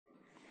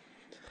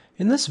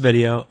In this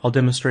video, I'll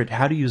demonstrate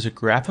how to use a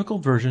graphical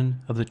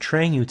version of the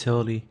Trang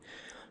utility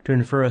to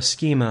infer a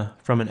schema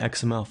from an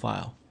XML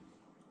file.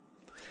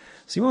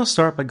 So you want to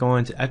start by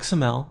going to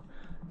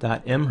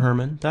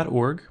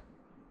xml.mherman.org,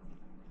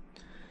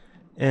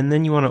 and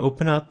then you want to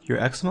open up your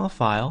XML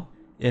file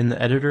in the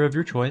editor of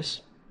your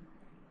choice.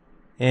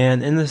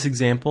 And in this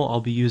example, I'll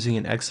be using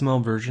an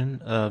XML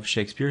version of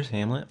Shakespeare's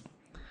Hamlet.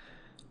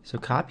 So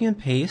copy and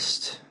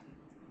paste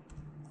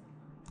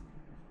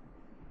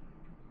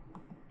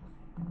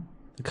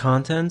the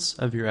contents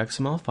of your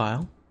XML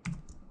file.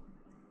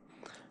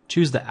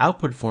 Choose the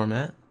output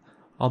format.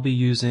 I'll be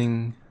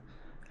using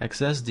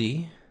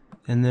XSD,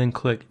 and then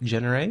click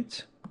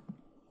Generate.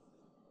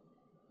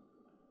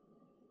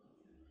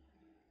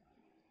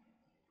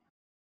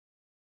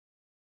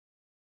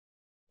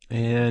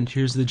 And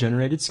here's the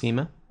generated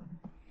schema.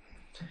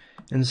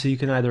 And so you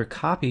can either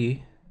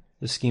copy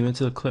the schema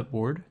to the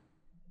clipboard,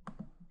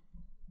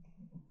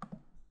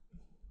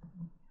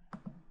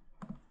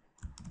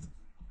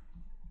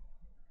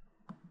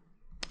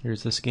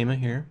 here's the schema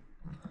here,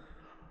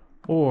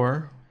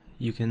 or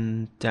you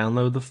can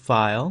download the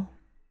file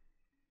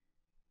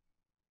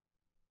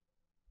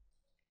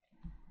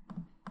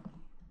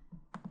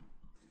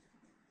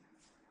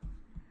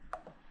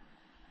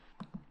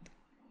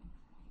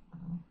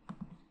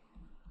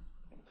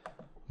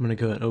I'm going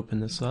to go and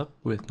open this up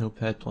with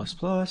Notepad++,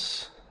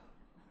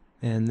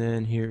 and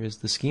then here is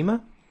the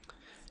schema.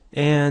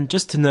 And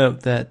just to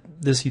note that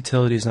this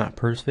utility is not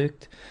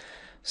perfect,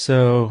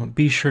 so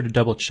be sure to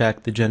double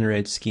check the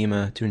generated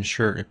schema to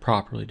ensure it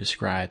properly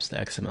describes the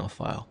XML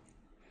file.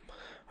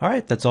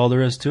 Alright, that's all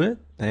there is to it.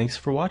 Thanks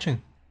for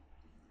watching.